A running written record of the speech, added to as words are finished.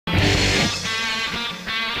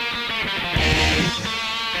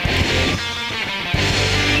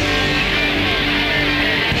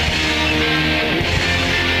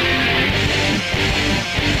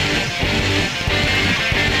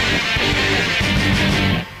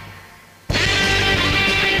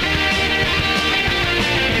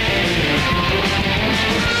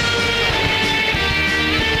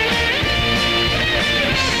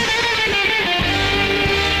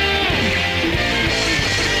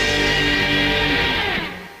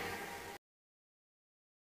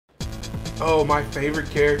Oh, my favorite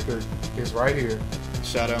character is right here.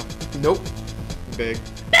 Shadow. Nope. Big.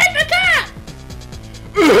 Big the cat!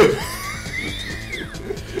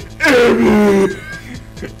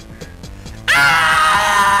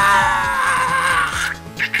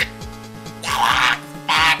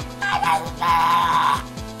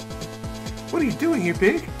 What are you doing here,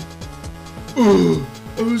 Big?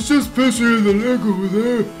 I was just fishing in the lake over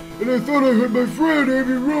there, and I thought I heard my friend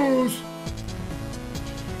Amy Rose.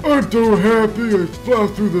 I'm so happy I flew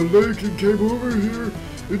through the lake and came over here,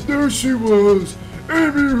 and there she was,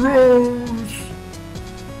 Amy Rose.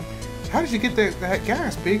 How did you get that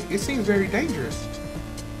gas, Big? It seems very dangerous.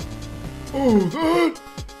 Oh,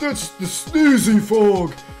 that's the sneezy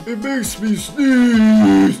fog. It makes me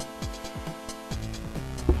sneeze.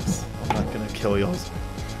 I'm not gonna kill y'all.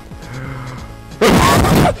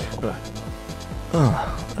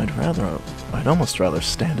 I'd almost rather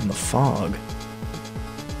stand in the fog.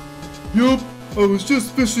 Yup, I was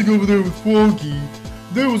just fishing over there with Foggy.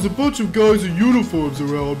 There was a bunch of guys in uniforms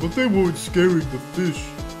around, but they weren't scaring the fish.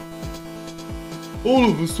 All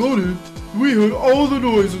of a sudden, we heard all the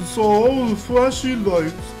noise and saw all the flashing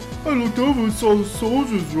lights. I looked over and saw the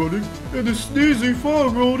soldiers running, and the sneezy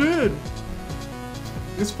fog rolled in.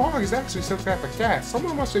 This fog is actually some type of gas.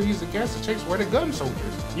 Someone must have used the gas to chase away the gun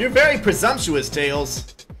soldiers. You're very presumptuous,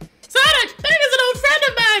 Tails. Sonic, Big is an old friend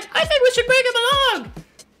of mine. I think we should bring him along.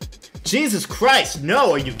 Jesus Christ,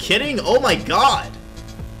 no, are you kidding? Oh my god.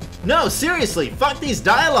 No, seriously, fuck these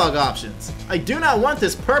dialogue options. I do not want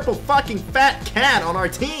this purple fucking fat cat on our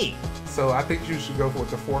team. So I think you should go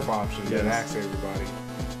with the fourth option that asks everybody.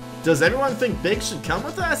 Does everyone think Big should come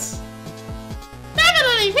with us?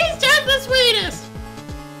 Definitely, he's just the sweetest.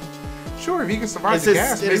 Sure, if he can survive the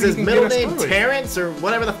gas, maybe is he his can middle get us name through it. Terrence or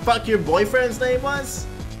whatever the fuck your boyfriend's name was?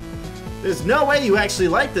 There's no way you actually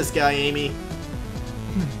like this guy, Amy.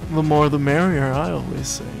 The more the merrier, I always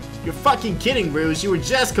say. You're fucking kidding, Rouge. You were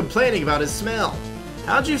just complaining about his smell.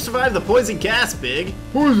 How'd you survive the poison gas, Big?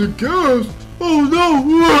 Poison gas? Oh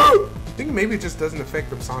no! I think maybe it just doesn't affect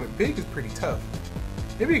them, Sonic. Big is pretty tough.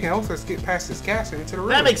 Maybe he can help us get past this gas and into the room.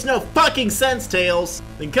 That makes no fucking sense, Tails.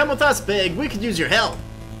 Then come with us, Big. We could use your help.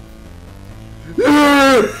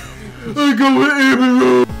 I go with Amy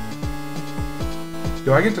Rose.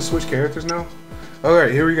 Do I get to switch characters now?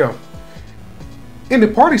 Alright, here we go. In the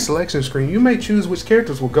party selection screen, you may choose which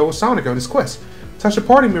characters will go with Sonic on this quest. Touch a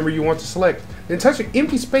party member you want to select, then touch an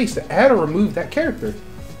empty space to add or remove that character.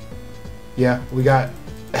 Yeah, we got...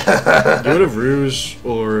 Get rid of Rouge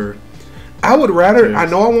or... I would rather... James. I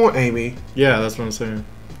know I want Amy. Yeah, that's what I'm saying.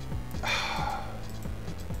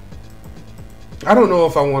 I don't know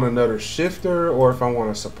if I want another shifter or if I want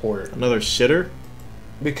a support. Another shitter?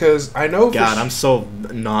 Because I know... God, I'm so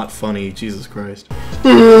not funny. Jesus Christ.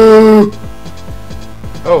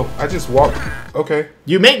 Oh, I just walked... Okay.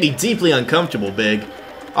 You make me deeply uncomfortable, Big.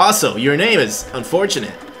 Also, your name is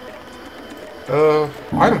unfortunate.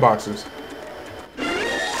 Item boxes.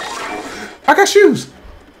 I got shoes!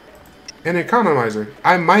 An economizer.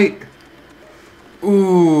 I might...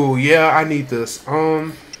 Ooh, yeah, I need this.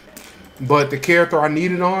 But the character I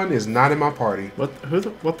need it on is not in my party. What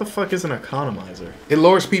the fuck is an economizer? It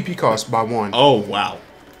lowers PP cost by 1. Oh, wow.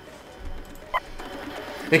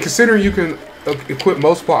 And considering you can equip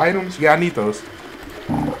multiple items, yeah, I need those.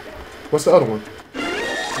 What's the other one?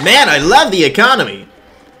 Man, I love the economy.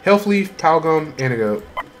 Health Leaf, Power Gum, Antidote.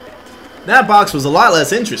 That box was a lot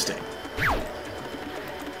less interesting.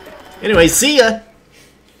 Anyway, see ya.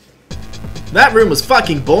 That room was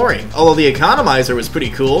fucking boring, although the economizer was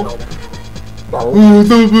pretty cool. Oh,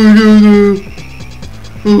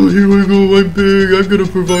 here we go, I'm Big, I'm gonna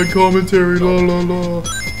provide commentary, la la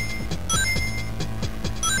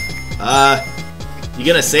la. You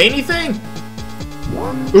gonna say anything?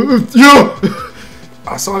 Yeah!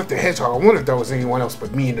 I Sonic the Hedgehog. I wonder if there was anyone else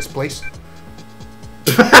but me in this place.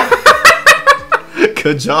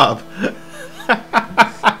 Good job.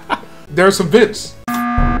 There are some vents.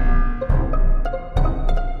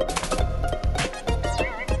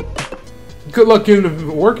 Good luck getting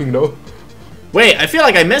them working, though. Wait, I feel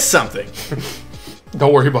like I missed something.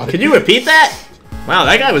 Don't worry about it. Can you repeat that? Wow,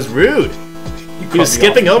 that guy was rude. He was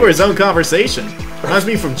skipping over his own conversation. Reminds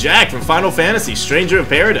me from Jack from Final Fantasy, Stranger of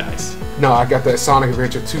Paradise. No, I got that Sonic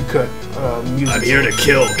Adventure 2 cut music. I'm here to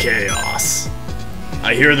kill chaos.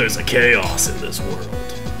 I hear there's a chaos in this world.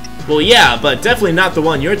 Well, yeah, but definitely not the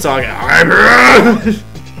one you're talking about.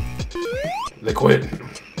 Liquid.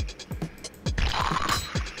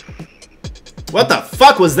 What the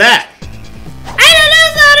fuck was that? I don't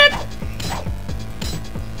know,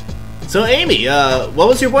 Sonic! So, Amy, what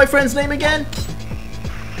was your boyfriend's name again?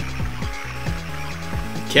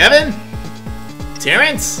 Kevin?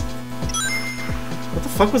 Terrence? What the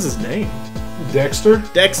fuck was his name? Dexter?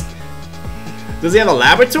 Dex. Does he have a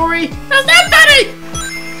laboratory? That's not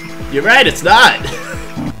funny! You're right, it's not.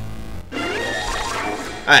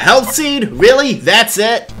 A health seed? Really? That's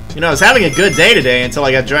it? You know, I was having a good day today until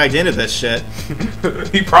I got dragged into this shit.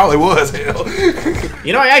 He probably was, hell.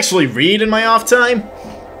 You know, I actually read in my off time.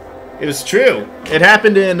 It was true. It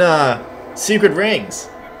happened in, Secret Rings.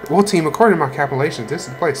 Well, team, according to my calculations, this is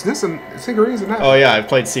the place. This is Secret Rings, isn't that? Oh yeah, I've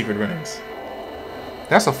played Secret Rings.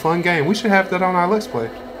 That's a fun game. We should have that on our Let's Play.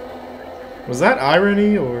 Was that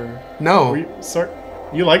irony or? No. Were you, sorry,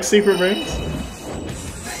 you like Secret Rings?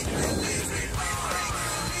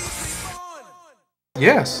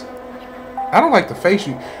 Yes. I don't like the face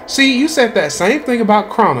you... See, you said that same thing about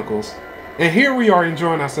Chronicles. And here we are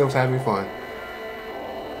enjoying ourselves having fun.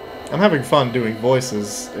 I'm having fun doing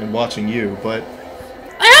voices and watching you, but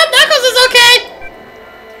I hope Knuckles is okay!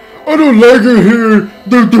 I don't like it here.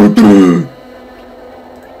 Duh, duh, duh.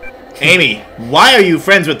 Amy, why are you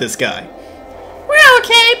friends with this guy? We're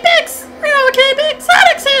okay, Bix! We're okay, Bix!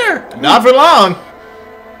 Sonic's here! Not for long.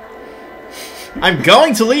 I'm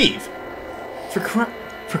going to leave. For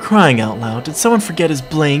crying out loud, did someone forget his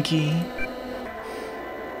blankie?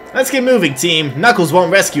 Let's get moving, team. Knuckles won't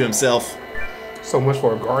rescue himself. So much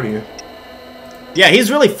for a guardian. Yeah, he's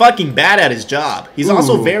really fucking bad at his job. He's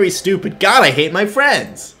also Ooh. very stupid. God, I hate my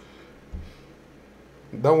friends.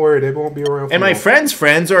 Don't worry, they won't be around for And my long. friends'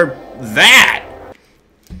 friends are that.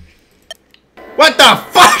 What the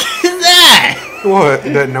fuck is that? What?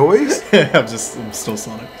 That noise? I'm still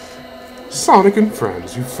Sonic. Sonic and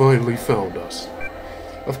friends, you finally found us.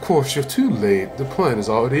 Of course, you're too late. The plan is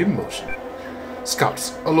already in motion.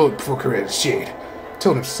 Scouts, alert Procurator Shade.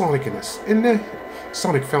 Tell them Sonic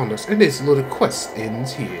Sonic found us, and this little quest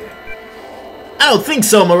ends here. I don't think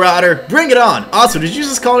so, Marauder. Bring it on. Also, did you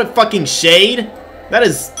just call it fucking Shade? That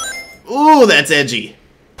is... Ooh, that's edgy.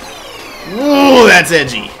 Ooh, that's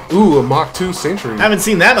edgy. Ooh, a Mach 2 Century. Haven't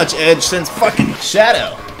seen that much edge since fucking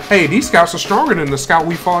Shadow. Hey, these scouts are stronger than the scout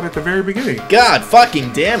we fought at the very beginning. God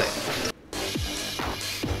fucking damn it.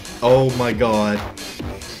 Oh my god.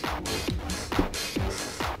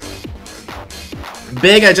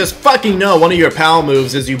 Big, I just fucking know one of your power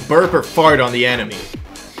moves is you burp or fart on the enemy.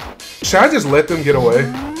 Should I just let them get away?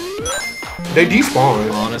 They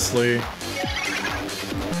despawn. Honestly.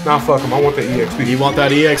 Nah, fuck them. I want the EXP. You want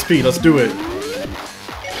that EXP? Let's do it.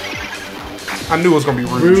 I knew it was gonna be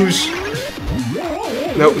Rouge.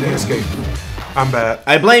 Rouge. Nope, they escaped. I'm bad.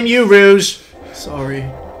 I blame you, Rouge. Sorry.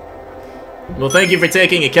 Well, thank you for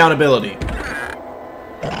taking accountability.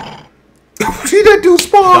 See that dude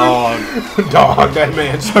spawn? Dog. Dog, that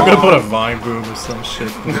man I'm gonna spawned. put a vine boom or some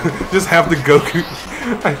shit. Just have the Goku.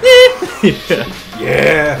 Yeah.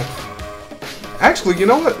 Yeah. Actually, you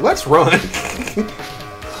know what? Let's run.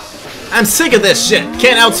 I'm sick of this shit.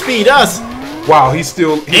 Can't outspeed us. Wow, he's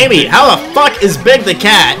still... Amy, how the fuck is Big the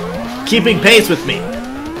Cat keeping pace with me?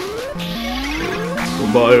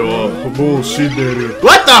 Bullshit,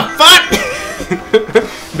 What the fuck?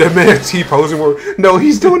 That man T-posing. No,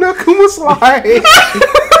 he's doing a Kuma slide.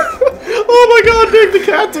 Oh my god, Big the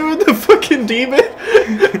Cat doing the fucking demon.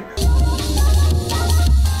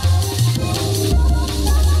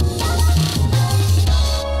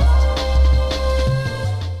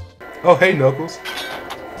 Oh, hey, Knuckles.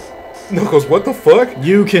 Knuckles, what the fuck?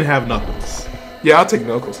 You can have Knuckles. Yeah, I'll take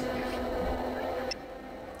Knuckles.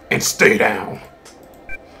 And stay down.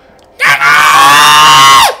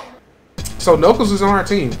 So Knuckles is on our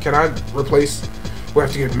team. Can I replace... We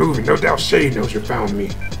have to get moving. No doubt Shade knows you found me.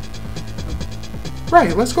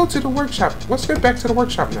 Right, let's go to the workshop. Let's get back to the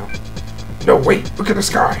workshop now. No, wait. Look at the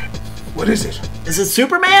sky. What is it? Is it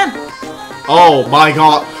Superman? Oh my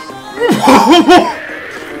god.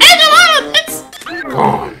 Angela, it's...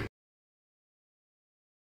 Gone.